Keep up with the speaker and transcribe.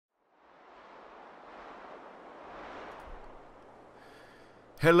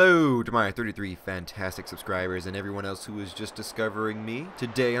Hello to my 33 fantastic subscribers and everyone else who is just discovering me.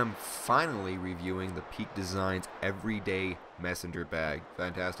 Today I'm finally reviewing the Peak Designs Everyday Messenger Bag.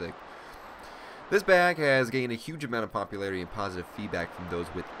 Fantastic. This bag has gained a huge amount of popularity and positive feedback from those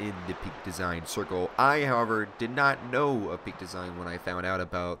within the Peak Design circle. I, however, did not know of Peak Design when I found out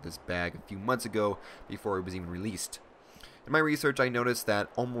about this bag a few months ago before it was even released. In my research, I noticed that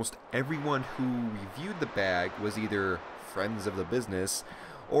almost everyone who reviewed the bag was either friends of the business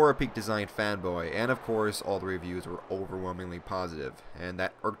or a Peak Design fanboy, and of course all the reviews were overwhelmingly positive, and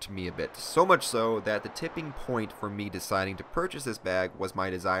that irked me a bit. So much so that the tipping point for me deciding to purchase this bag was my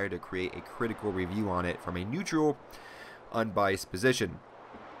desire to create a critical review on it from a neutral, unbiased position.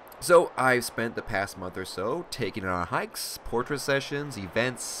 So I've spent the past month or so taking it on hikes, portrait sessions,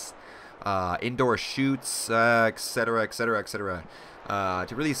 events, indoor shoots, etc, etc, etc,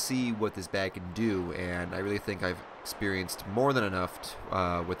 to really see what this bag can do, and I really think I've experienced more than enough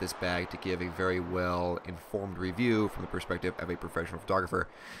with this bag to give a very well informed review from the perspective of a professional photographer.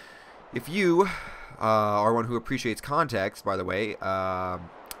 If you are one who appreciates context, by the way,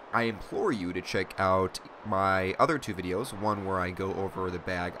 I implore you to check out my other two videos, one where I go over the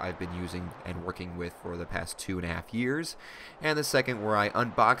bag I've been using and working with for the past 2.5 years, and the second where I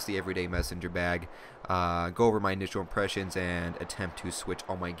unbox the Everyday Messenger bag, go over my initial impressions, and attempt to switch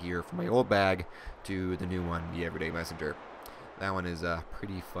all my gear from my old bag to the new one, the Everyday Messenger. That one is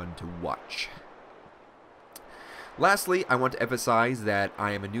pretty fun to watch. Lastly, I want to emphasize that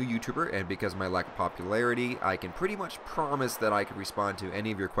I am a new YouTuber, and because of my lack of popularity, I can pretty much promise that I can respond to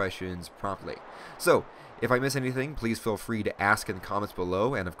any of your questions promptly. So, if I miss anything, please feel free to ask in the comments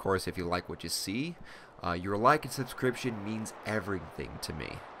below, and of course, if you like what you see, your like and subscription means everything to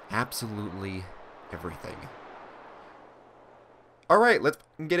me. Absolutely everything. Alright, let's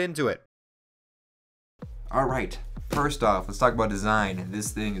get into it. Alright. First off, let's talk about design.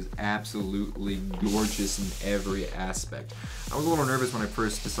 This thing is absolutely gorgeous in every aspect. I was a little nervous when I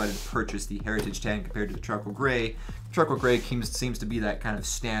first decided to purchase the Heritage Tan compared to the Charcoal Gray. The Charcoal Gray seems to be that kind of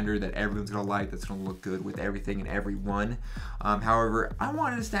standard that everyone's going to like, that's going to look good with everything and everyone. However, I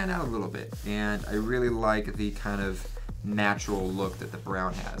wanted to stand out a little bit, and I really like the kind of natural look that the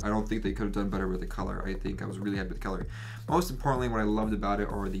brown has. I don't think they could have done better with the color. I think I was really happy with the color. Most importantly, what I loved about it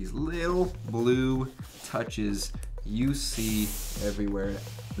are these little blue touches you see everywhere.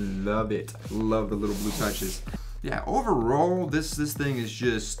 Love it. Love the little blue touches. Yeah, overall this thing is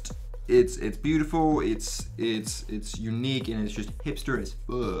just it's beautiful, it's unique, and it's just hipster as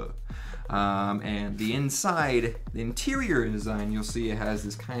fuck. And the inside, the interior design, you'll see it has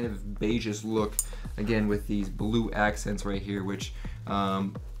this kind of beigeish look, again with these blue accents right here, which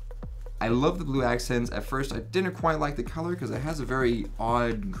I love the blue accents. At first I didn't quite like the color because it has a very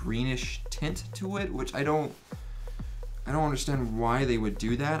odd greenish tint to it, which I don't understand why they would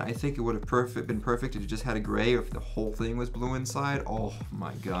do that. I think it would have been perfect if it just had a gray, or if the whole thing was blue inside. Oh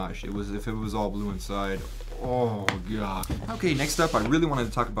my gosh, if it was all blue inside. Oh god. Okay, next up, I really wanted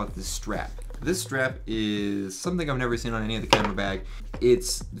to talk about this strap. This strap is something I've never seen on any of the camera bag.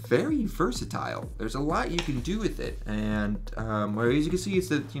 It's very versatile. There's a lot you can do with it, and as you can see, it's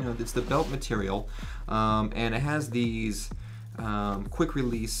the belt material, and it has these quick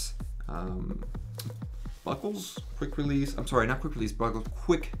release buckles, quick release, I'm sorry, not quick release buckles,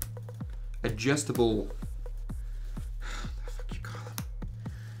 quick adjustable, what the fuck you call them?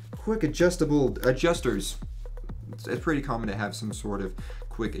 Quick adjustable adjusters. It's pretty common to have some sort of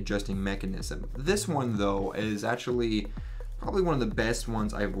quick adjusting mechanism. This one though is actually probably one of the best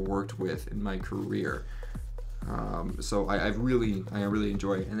ones I've worked with in my career. So I really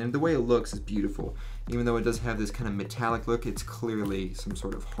enjoy it, and then the way it looks is beautiful. Even though it does have this kind of metallic look, it's clearly some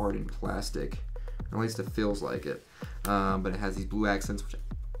sort of hardened plastic. At least it feels like it. But it has these blue accents, which I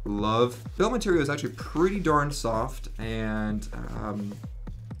love. Belt material is actually pretty darn soft, and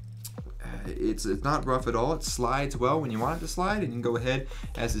it's not rough at all. It slides well when you want it to slide, and you can go ahead.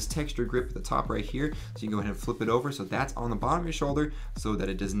 It has this texture grip at the top right here, so you can go ahead and flip it over, so that's on the bottom of your shoulder, so that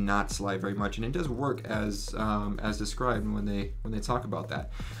it does not slide very much, and it does work as described when they talk about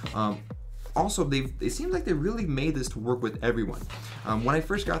that. Also, they seem like they really made this to work with everyone. When I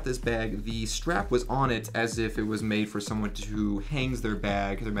first got this bag, the strap was on it as if it was made for someone who hangs their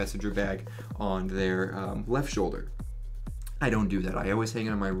messenger bag, on their left shoulder. I don't do that. I always hang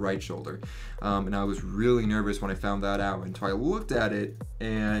it on my right shoulder. And I was really nervous when I found that out. And so I looked at it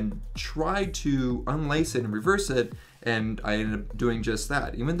and tried to unlace it and reverse it, and I ended up doing just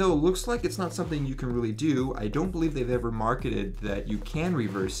that. Even though it looks like it's not something you can really do, I don't believe they've ever marketed that you can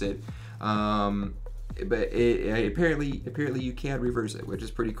reverse it. But apparently you can reverse it, which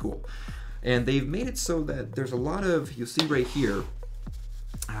is pretty cool. And they've made it so that there's a lot of, you'll see right here,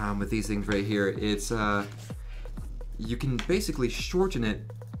 with these things right here. It's you can basically shorten it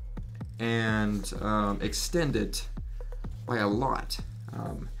and extend it by a lot.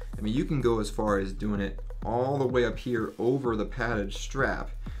 I mean, you can go as far as doing it all the way up here over the padded strap.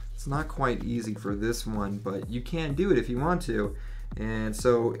 It's not quite easy for this one, but you can do it if you want to. And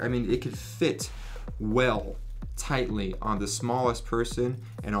so, I mean, it could fit well, tightly on the smallest person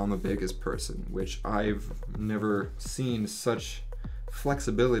and on the biggest person, which I've never seen such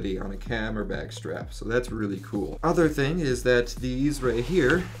flexibility on a camera bag strap. So that's really cool. Other thing is that these right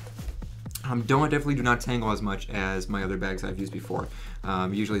here definitely do not tangle as much as my other bags I've used before.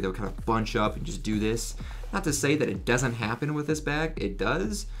 Usually they'll kind of bunch up and just do this. Not to say that it doesn't happen with this bag, it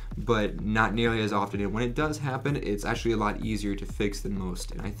does, but not nearly as often. And when it does happen, it's actually a lot easier to fix than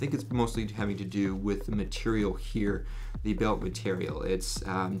most. And I think it's mostly having to do with the material here, the belt material. It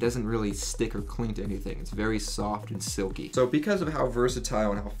doesn't really stick or cling to anything. It's very soft and silky. So because of how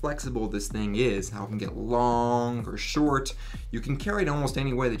versatile and how flexible this thing is, how it can get long or short, you can carry it almost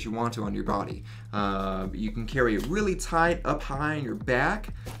any way that you want to on your body. You can carry it really tight up high on your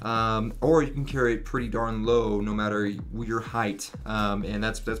back, or you can carry it pretty darn low no matter your height, and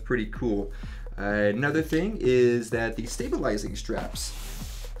that's pretty cool. Another thing is that the stabilizing straps,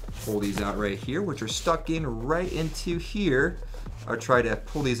 pull these out right here, which are stuck in right into here. I'll try to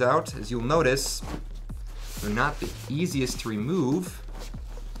pull these out. As you'll notice, they're not the easiest to remove,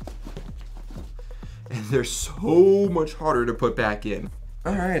 and they're so much harder to put back in.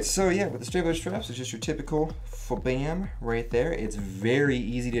 Alright, so yeah, with the stabilizer straps, it's just your typical bam right there. It's very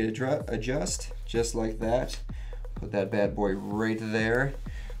easy to adjust, just like that. Put that bad boy right there.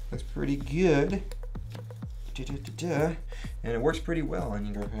 Looks pretty good. And it works pretty well. And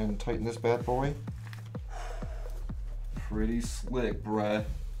you go ahead and tighten this bad boy. Pretty slick, bruh.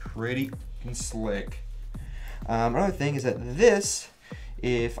 Pretty slick. Another thing is that this,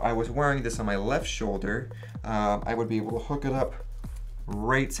 if I was wearing this on my left shoulder, I would be able to hook it up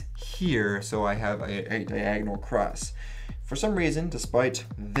right here, so I have a diagonal cross. For some reason, despite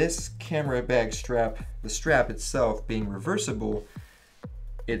this camera bag strap, the strap itself being reversible,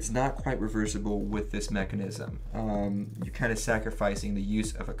 it's not quite reversible with this mechanism. You're kind of sacrificing the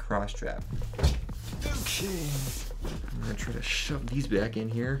use of a cross strap. Okay, I'm gonna try to shove these back in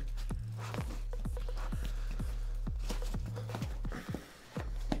here.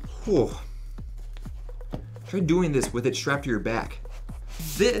 Whew. Try doing this with it strapped to your back.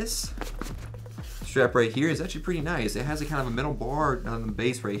 This strap right here is actually pretty nice. It has a kind of a metal bar on the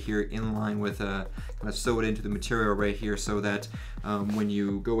base right here in line with kind of sew it into the material right here, so that when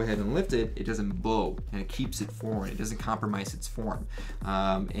you go ahead and lift it, it doesn't bow and it keeps it form. It doesn't compromise its form.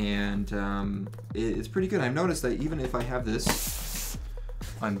 It's pretty good. I've noticed that even if I have this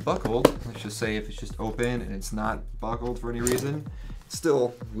unbuckled, let's just say if it's just open and it's not buckled for any reason, it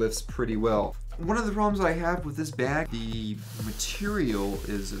still lifts pretty well. One of the problems I have with this bag, the material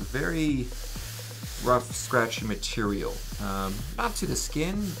is a very rough, scratchy material. Not to the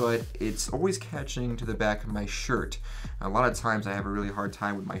skin, but it's always catching to the back of my shirt. A lot of times I have a really hard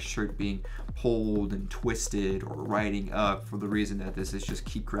time with my shirt being pulled and twisted or riding up, for the reason that this is just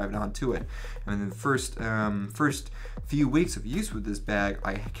keep grabbing onto it. And the first few weeks of use with this bag,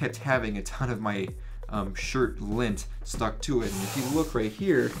 I kept having a ton of my shirt lint stuck to it. And if you look right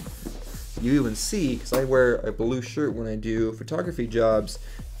here, you even see, because I wear a blue shirt when I do photography jobs,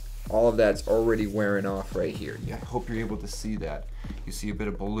 all of that's already wearing off right here. Yeah, I hope you're able to see that. You see a bit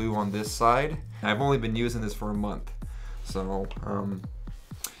of blue on this side. I've only been using this for a month. So,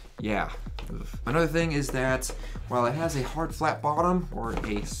 yeah. Another thing is that while it has a hard flat bottom, or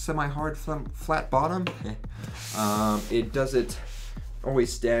a semi-hard flat bottom, it doesn't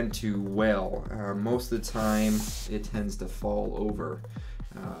always stand too well. Most of the time, it tends to fall over.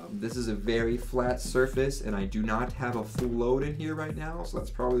 This is a very flat surface, and I do not have a full load in here right now, so that's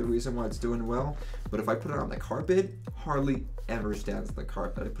probably the reason why it's doing well. But if I put it on the carpet, hardly ever stands on the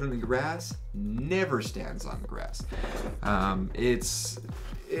carpet. I put it in the grass, never stands on the grass.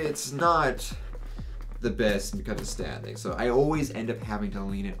 It's not the best because of standing, so I always end up having to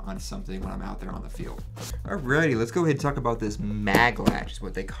lean it on something when I'm out there on the field. Alrighty, let's go ahead and talk about this mag latch, is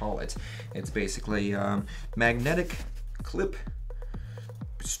what they call it. It's basically magnetic clip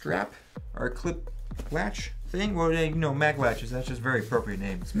strap or clip latch thing. Well, you know, mag latches, that's just a very appropriate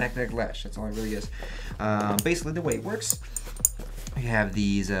name. It's magnetic latch, that's all it really is. Basically the way it works, you have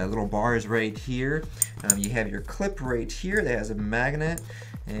these little bars right here. You have your clip right here that has a magnet,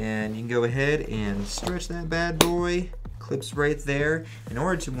 and you can go ahead and stretch that bad boy. Clips right there. In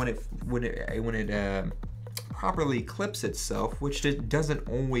order to when it properly clips itself, which it doesn't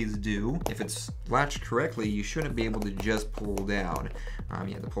always do. If it's latched correctly, you shouldn't be able to just pull down.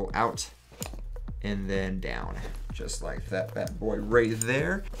 You have to pull out and then down, just like that bad boy right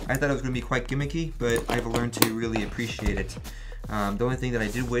there. I thought it was gonna be quite gimmicky, but I've learned to really appreciate it. The only thing that I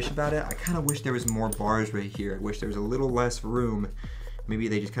did wish about it, I kind of wish there was more bars right here. I wish there was a little less room. Maybe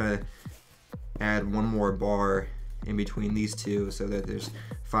they just kind of add one more bar in between these two so that there's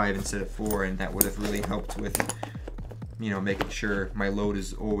 5 instead of 4, and that would have really helped with, you know, making sure my load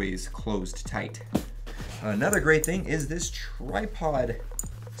is always closed tight. Another great thing is this tripod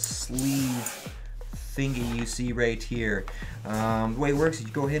sleeve thingy you see right here. The way it works is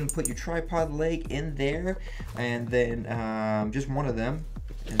you go ahead and put your tripod leg in there, and then just one of them,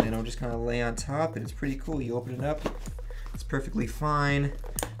 and then I'll just kind of lay on top, and it's pretty cool. You open it up, it's perfectly fine,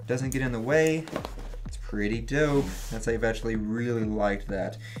 doesn't get in the way. It's pretty dope. That's I've actually really liked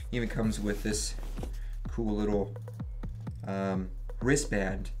that. It even comes with this cool little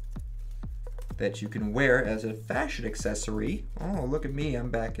wristband that you can wear as a fashion accessory. Oh, look at me, I'm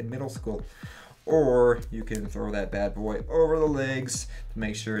back in middle school. Or you can throw that bad boy over the legs to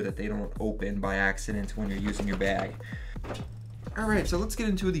make sure that they don't open by accident when you're using your bag. Alright, so let's get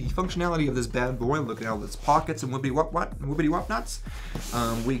into the functionality of this bad boy. Look at all its pockets and wibbity wop nuts.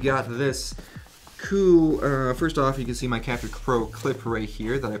 We got this cool, first off, you can see my Capture Pro clip right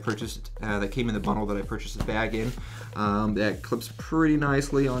here that I purchased, that came in the bundle that I purchased the bag in. That clips pretty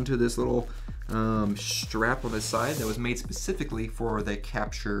nicely onto this little strap on the side that was made specifically for the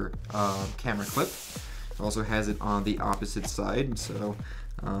Capture camera clip. It also has it on the opposite side, so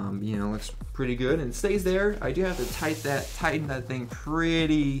you know, looks pretty good, and it stays there. I do have to tighten that thing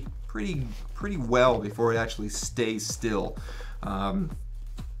pretty well before it actually stays still,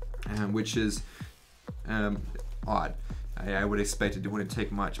 which is odd. I would expect it wouldn't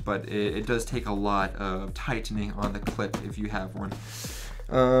take much, but it does take a lot of tightening on the clip if you have one.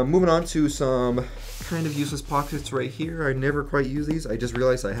 Moving on to some kind of useless pockets right here. I never quite use these. I just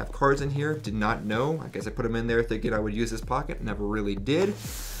realized I have cards in here. Did not know. I guess I put them in there thinking I would use this pocket. Never really did.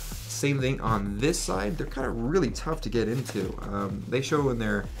 Same thing on this side. They're kind of really tough to get into. They show in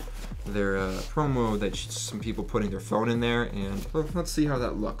their promo that some people putting their phone in there, and let's see how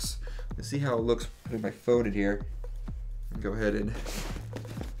that looks. Let's see how it looks putting my phone in here. Go ahead and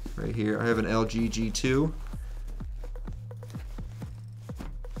right here I have an LG G2.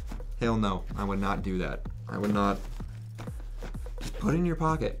 Hell no, I would not do that. I would not. Just put it in your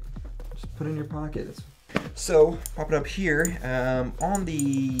pocket. Just put it in your pocket. So, pop it up here. On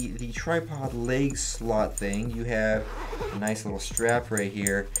the tripod leg slot thing, you have a nice little strap right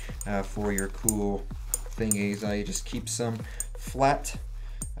here for your cool thingies. I just keep some flat,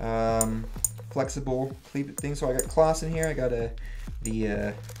 flexible things. So I got cloths in here. I got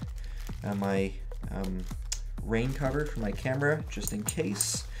my rain cover for my camera, just in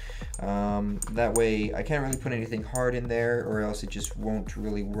case. That way I can't really put anything hard in there, or else it just won't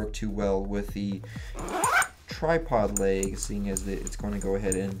really work too well with the tripod leg, seeing as it's going to go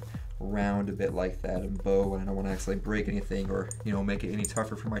ahead and round a bit like that and bow, and I don't want to actually break anything or, you know, make it any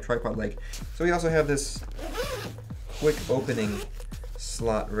tougher for my tripod leg. So we also have this quick opening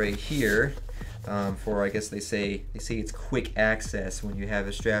slot right here for, I guess they say it's quick access when you have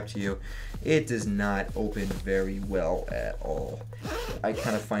it strapped to you. It does not open very well at all. I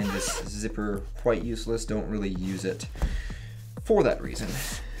kind of find this zipper quite useless, don't really use it for that reason.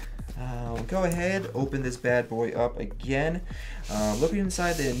 Go ahead, open this bad boy up again. Looking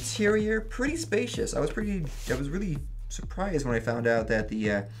inside the interior, pretty spacious. I was really surprised when I found out that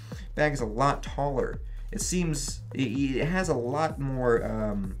the bag is a lot taller. It seems it has a lot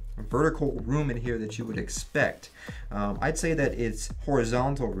more vertical room in here that you would expect. I'd say that its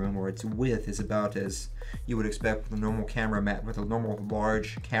horizontal room, or its width, is about as you would expect with a normal with a normal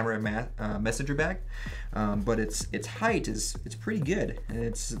large camera messenger bag. But its height it's pretty good, and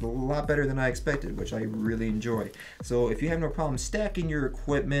it's a lot better than I expected, which I really enjoy. So if you have no problem stacking your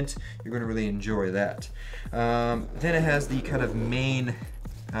equipment, you're going to really enjoy that. Then it has the kind of main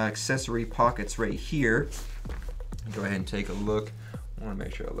accessory pockets right here. Go ahead and take a look. I want to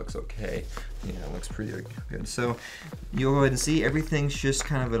make sure it looks okay. Yeah, it looks pretty good. So you'll go ahead and see everything's just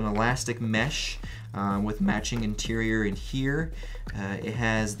kind of an elastic mesh with matching interior in here. It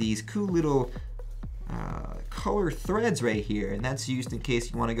has these cool little color threads right here, and that's used in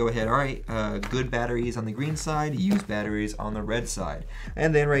case you want to go ahead, alright, good batteries on the green side, used batteries on the red side.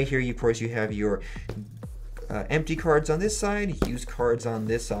 And then right here, of course, you have your empty cards on this side, used cards on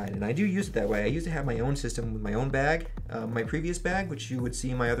this side, and I do use it that way. I used to have my own system with my own bag, my previous bag, which you would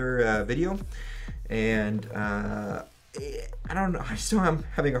see in my other video, and I don't know. I'm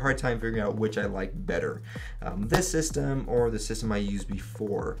having a hard time figuring out which I like better, this system or the system I used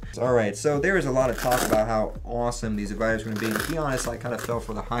before. All right, so there is a lot of talk about how awesome these dividers are going to be. And to be honest, I kind of fell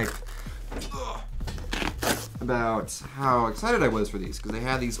for the hype about how excited I was for these because they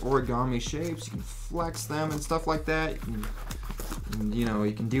had these origami shapes. You can flex them and stuff like that. You know,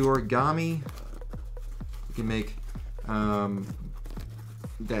 you can do origami. You can make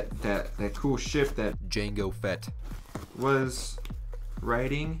that cool ship that Django Fett was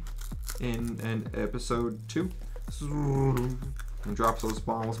writing in episode 2. And drops those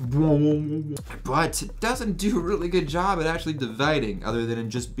bombs. But it doesn't do a really good job at actually dividing, other than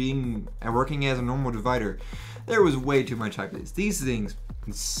just being and working as a normal divider. There was way too much hype for these. These things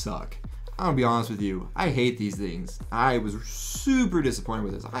suck. I'm gonna be honest with you. I hate these things. I was super disappointed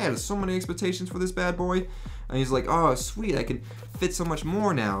with this. I had so many expectations for this bad boy. And he's like, oh sweet, I can fit so much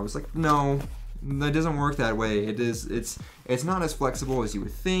more now. I was like, no, that doesn't work that way. It's not as flexible as you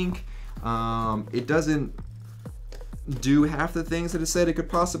would think. It doesn't do half the things that it said it could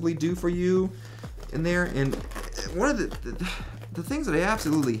possibly do for you in there. And one of the things that I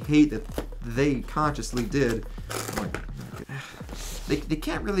absolutely hate that they consciously did, they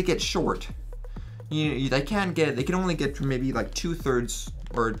can't really get short. They can only get to maybe like 2/3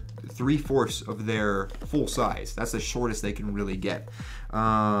 or 3/4 of their full size. That's the shortest they can really get.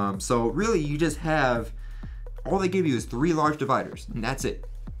 So really, you just have, all they give you is 3 large dividers, and that's it.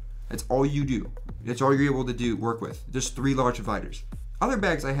 That's all you do. That's all you're able to work with. Just 3 large dividers. Other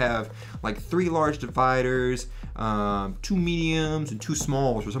bags I have like 3 large dividers, 2 mediums, and 2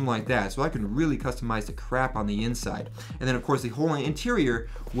 smalls or something like that. So I can really customize the crap on the inside. And then of course the whole interior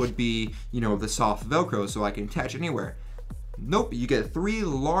would be, the soft Velcro, so I can attach anywhere. Nope, you get 3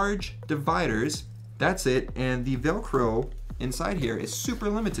 large dividers. That's it. And the Velcro inside here is super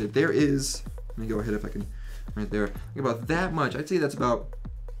limited. There is, let me go ahead if I can, right there, about that much. I'd say that's about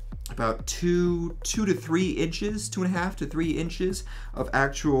 2 to 3 inches, 2.5 to 3 inches of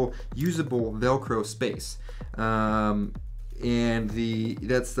actual usable Velcro space. And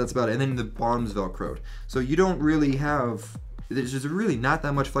that's about it. And then the bottom's Velcroed. So you don't really have, there's just really not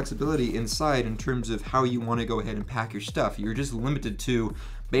that much flexibility inside in terms of how you want to go ahead and pack your stuff. You're just limited to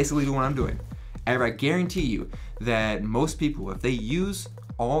basically doing what I'm doing. And I guarantee you that most people, if they use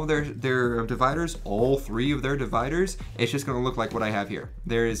all of their dividers, all 3 of their dividers, it's just going to look like what I have here.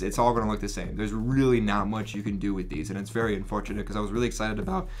 It's all going to look the same. There's really not much you can do with these, and it's very unfortunate because I was really excited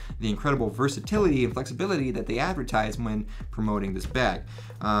about the incredible versatility and flexibility that they advertised when promoting this bag.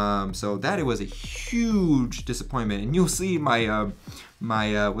 So that it was a huge disappointment, and you'll see my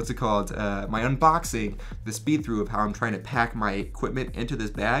what's it called? My unboxing, the speed through of how I'm trying to pack my equipment into this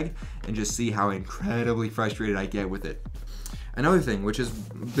bag, and just see how incredibly frustrated I get with it. Another thing which has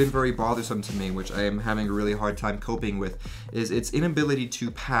been very bothersome to me, which I am having a really hard time coping with, is its inability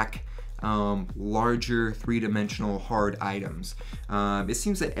to pack larger 3-dimensional hard items. It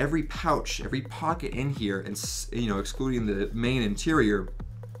seems that every pouch, every pocket in here, and excluding the main interior,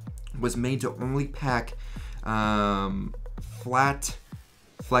 was made to only pack flat,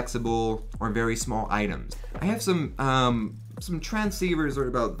 flexible, or very small items. I have some transceivers that are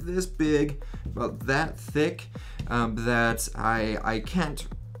about this big, about that thick, that I can't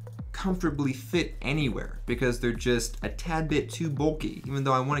comfortably fit anywhere because they're just a tad bit too bulky, even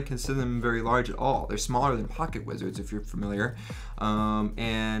though I wouldn't consider them very large at all. They're smaller than pocket wizards, if you're familiar.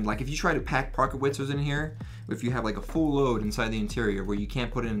 And like if you try to pack pocket wizards in here, if you have like a full load inside the interior where you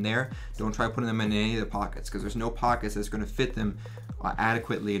can't put it in there, don't try putting them in any of the pockets, because there's no pockets that's going to fit them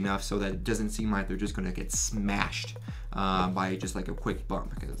adequately enough so that it doesn't seem like they're just going to get smashed by just like a quick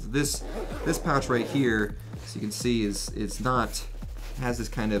bump. Because this pouch right here, as you can see, has this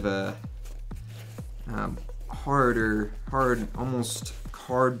kind of a hard, almost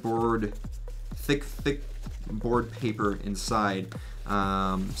cardboard, thick board paper inside.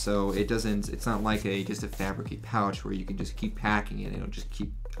 So it's not like just a fabricy pouch where you can just keep packing it and it'll just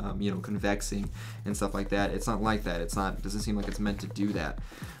keep convexing and stuff like that. It's not like that. It doesn't seem like it's meant to do that.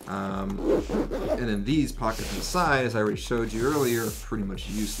 And then these pockets inside, as I already showed you earlier, are pretty much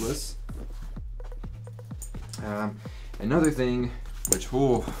useless. Another thing which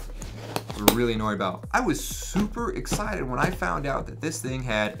I'm really annoyed about. I was super excited when I found out that this thing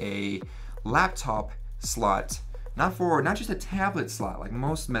had a laptop slot, not just a tablet slot like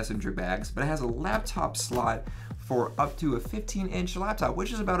most messenger bags, but it has a laptop slot for up to a 15-inch laptop,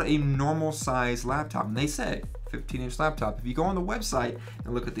 which is about a normal size laptop. And they say 15-inch laptop. If you go on the website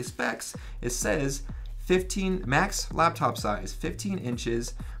and look at the specs, it says 15 max laptop size, 15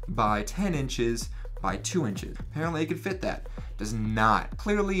 inches by 10 inches by 2 inches. Apparently it could fit that. Does not.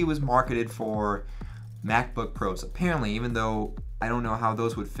 Clearly it was marketed for MacBook Pros. Apparently, even though I don't know how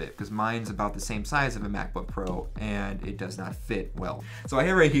those would fit, because mine's about the same size of a MacBook Pro and it does not fit well. So I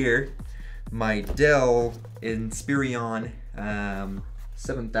have right here my Dell Inspiron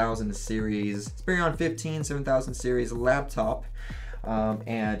 7000 series, Inspiron 15 7000 series laptop,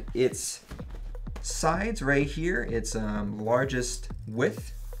 and its sides right here, its largest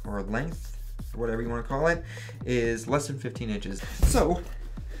width or length, or whatever you want to call it, is less than 15 inches. So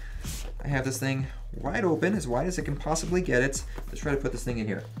I have this thing wide open, as wide as I can possibly get it. Let's try to put this thing in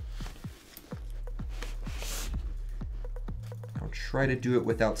here. I'll try to do it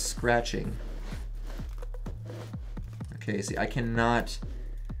without scratching. Okay, see, I cannot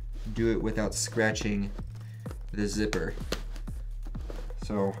do it without scratching the zipper.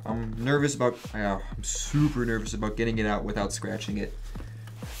 So I'm nervous about, I'm super nervous about getting it out without scratching it.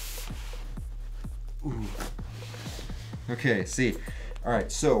 Ooh. Okay, see. All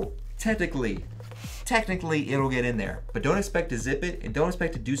right, so technically it'll get in there, but don't expect to zip it, and don't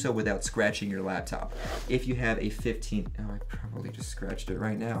expect to do so without scratching your laptop. If you have a 15, oh, I probably just scratched it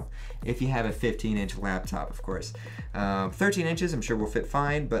right now. If you have a 15-inch laptop, of course. 13 inches, I'm sure will fit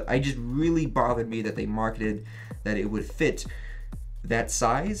fine, but I just really bothered me that they marketed that it would fit that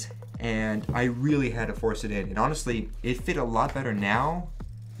size, and I really had to force it in. And honestly, it fit a lot better now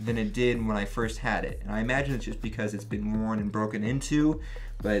than it did when I first had it. And I imagine it's just because it's been worn and broken into,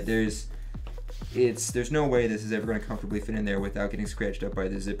 but there's no way this is ever going to comfortably fit in there without getting scratched up by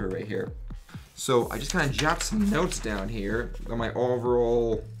the zipper right here. So I just kind of jot some notes down here on my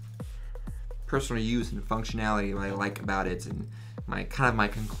overall personal use and functionality, what I like about it, and my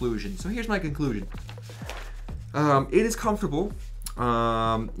conclusion. So here's my conclusion. It is comfortable.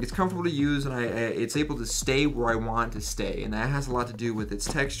 It's comfortable to use, and it's able to stay where I want it to stay, and that has a lot to do with its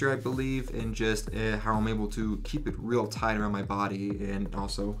texture, I believe, and just how I'm able to keep it real tight around my body, and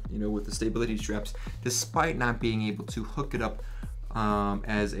also, you know, with the stability straps, despite not being able to hook it up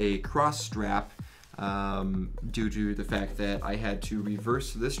as a cross strap due to the fact that I had to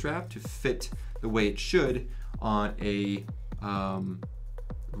reverse this strap to fit the way it should on a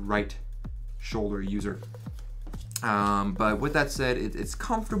right shoulder user. But with that said, it's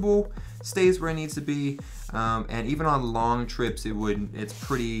comfortable, stays where it needs to be, and even on long trips it's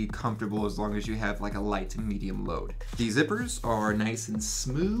pretty comfortable as long as you have like a light to medium load. The zippers are nice and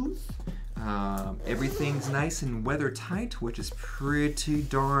smooth. Everything's nice and weather tight, which is pretty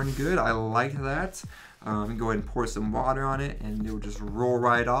darn good. I like that. You can go ahead and pour some water on it and it will just roll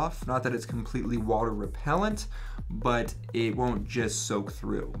right off. Not that it's completely water repellent, but it won't just soak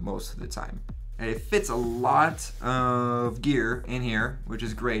through most of the time. And it fits a lot of gear in here, which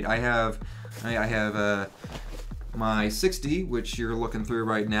is great. I have my 60, which you're looking through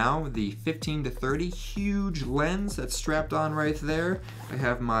right now, the 15-30 huge lens that's strapped on right there. I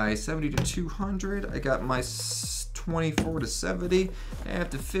have my 70-200. I got my 24-70. I have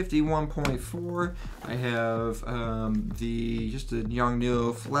the 51.4. I have just a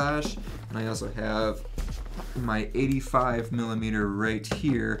Yongnuo flash, and I also have my 85mm right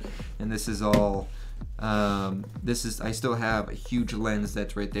here, and this is all I still have a huge lens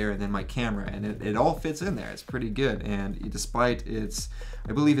that's right there, and then my camera, and it all fits in there. It's pretty good, and despite I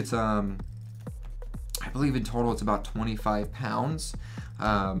believe in total it's about 25 pounds,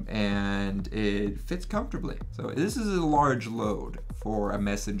 and it fits comfortably. So this is a large load for a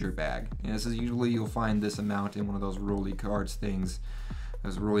messenger bag, and this is usually you'll find this amount in one of those rolly cards things,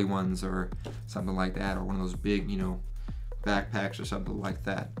 those rolly ones or something like that, or one of those big, you know, backpacks or something like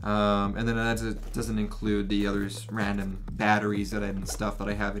that. And then that doesn't include the other random batteries and stuff that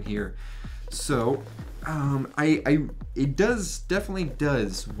I have in here. So it definitely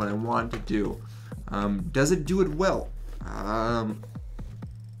does what I want it to do. Does it do it well? I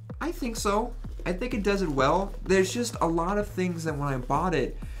think so. I think it does it well. There's just a lot of things that when I bought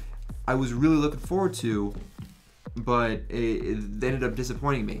it, I was really looking forward to, but it ended up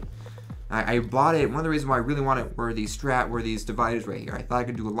disappointing me. I bought it. One of the reasons why I really want it were these dividers right here. I thought I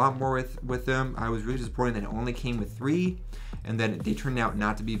could do a lot more with them. I was really disappointed that it only came with 3, and then they turned out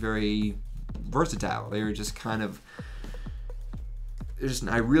not to be very versatile. They were just kind of.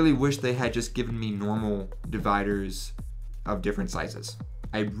 I really wish they had just given me normal dividers of different sizes.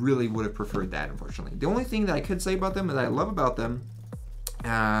 I really would have preferred that, unfortunately. The only thing that I could say about them that I love about them,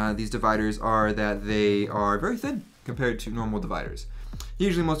 these dividers, are that they are very thin compared to normal dividers.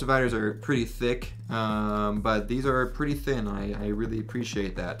 Usually most dividers are pretty thick, but these are pretty thin. I really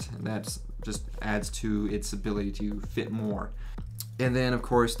appreciate that, and that just adds to its ability to fit more. And then, of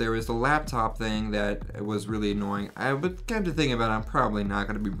course, there was the laptop thing that was really annoying. But kind of thinking about it, I'm probably not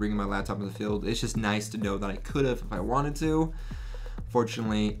going to be bringing my laptop in the field. It's just nice to know that I could have if I wanted to.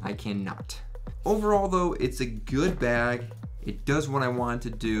 Fortunately, I cannot. Overall though, it's a good bag. It does what I wanted to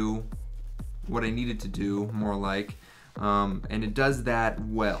do, what I needed to do, more like, and it does that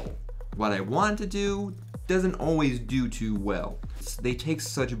well. What I want to do doesn't always do too well. They take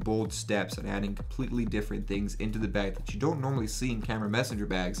such bold steps at adding completely different things into the bag that you don't normally see in camera messenger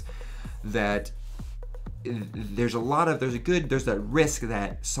bags, that there's that risk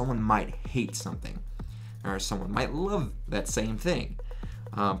that someone might hate something or someone might love that same thing.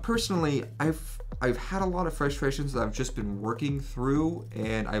 Personally, I've had a lot of frustrations that I've just been working through,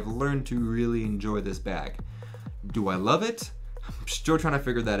 and I've learned to really enjoy this bag. Do I love it? I'm still trying to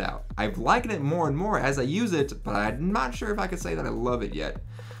figure that out. I've liked it more and more as I use it, but I'm not sure if I could say that I love it yet.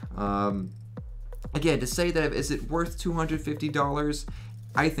 Again, to say that is it worth $250?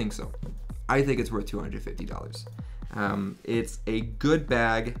 I think so. I think it's worth $250. It's a good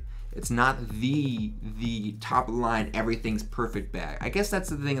bag. It's not the top line, everything's perfect bag. I guess that's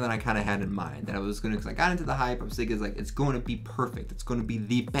the thing that I kind of had in mind. That I was gonna, because I got into the hype. I was thinking like it's going to be perfect. It's going to be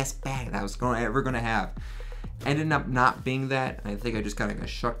the best bag that I was ever going to have. Ended up not being that. I think I just kind of got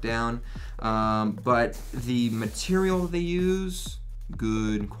shut down. But the material they use,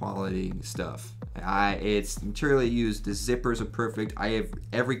 good quality stuff. It's the material they use. The zippers are perfect. I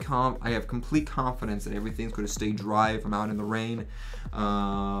have complete confidence that everything's going to stay dry if I'm out in the rain,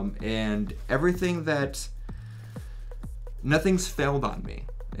 and everything that nothing's failed on me.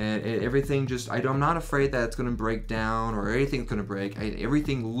 And everything just, I'm not afraid that it's going to break down or anything's going to break.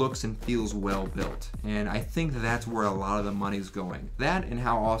 Everything looks and feels well built. And I think that's where a lot of the money's going. That and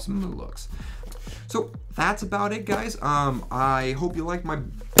how awesome it looks. So that's about it, guys. I hope you liked my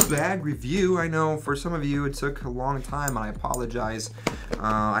bag review. I know for some of you it took a long time, and I apologize.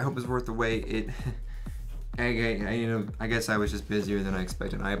 I hope it's worth the wait. I guess I was just busier than I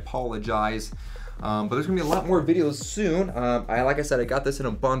expected. I apologize. But there's gonna be a lot more videos soon. Like I said, I got this in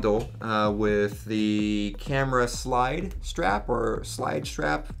a bundle with the camera slide strap or slide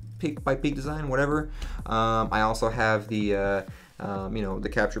strap, Peak by Peak Design, whatever. I also have the the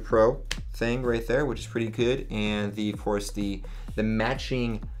Capture Pro thing right there, which is pretty good, and of course the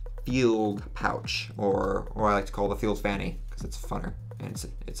matching field pouch, or I like to call the field fanny because it's funner and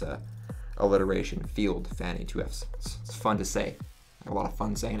it's a alliteration, field fanny, 2 F's. It's fun to say. I have a lot of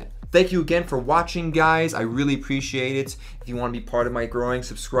fun saying it. Thank you again for watching, guys. I really appreciate it. If you want to be part of my growing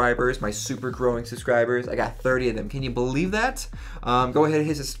subscribers, my super growing subscribers, I got 30 of them. Can you believe that? Go ahead and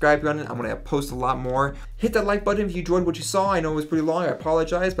hit the subscribe button. I'm going to post a lot more. Hit that like button if you enjoyed what you saw. I know it was pretty long. I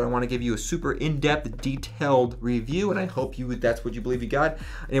apologize, but I want to give you a super in-depth, detailed review, and I hope that's what you believe you got.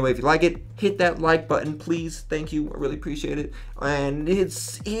 Anyway, if you like it, hit that like button, please. Thank you. I really appreciate it. And hit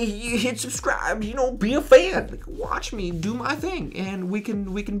subscribe. Be a fan. Watch me do my thing, and we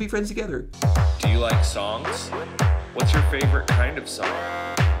can be friends together. Do you like songs? What's your favorite kind of song?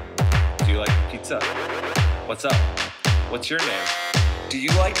 Do you like pizza? What's up? What's your name? Do you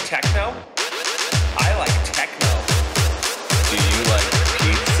like techno? I like techno. Do you like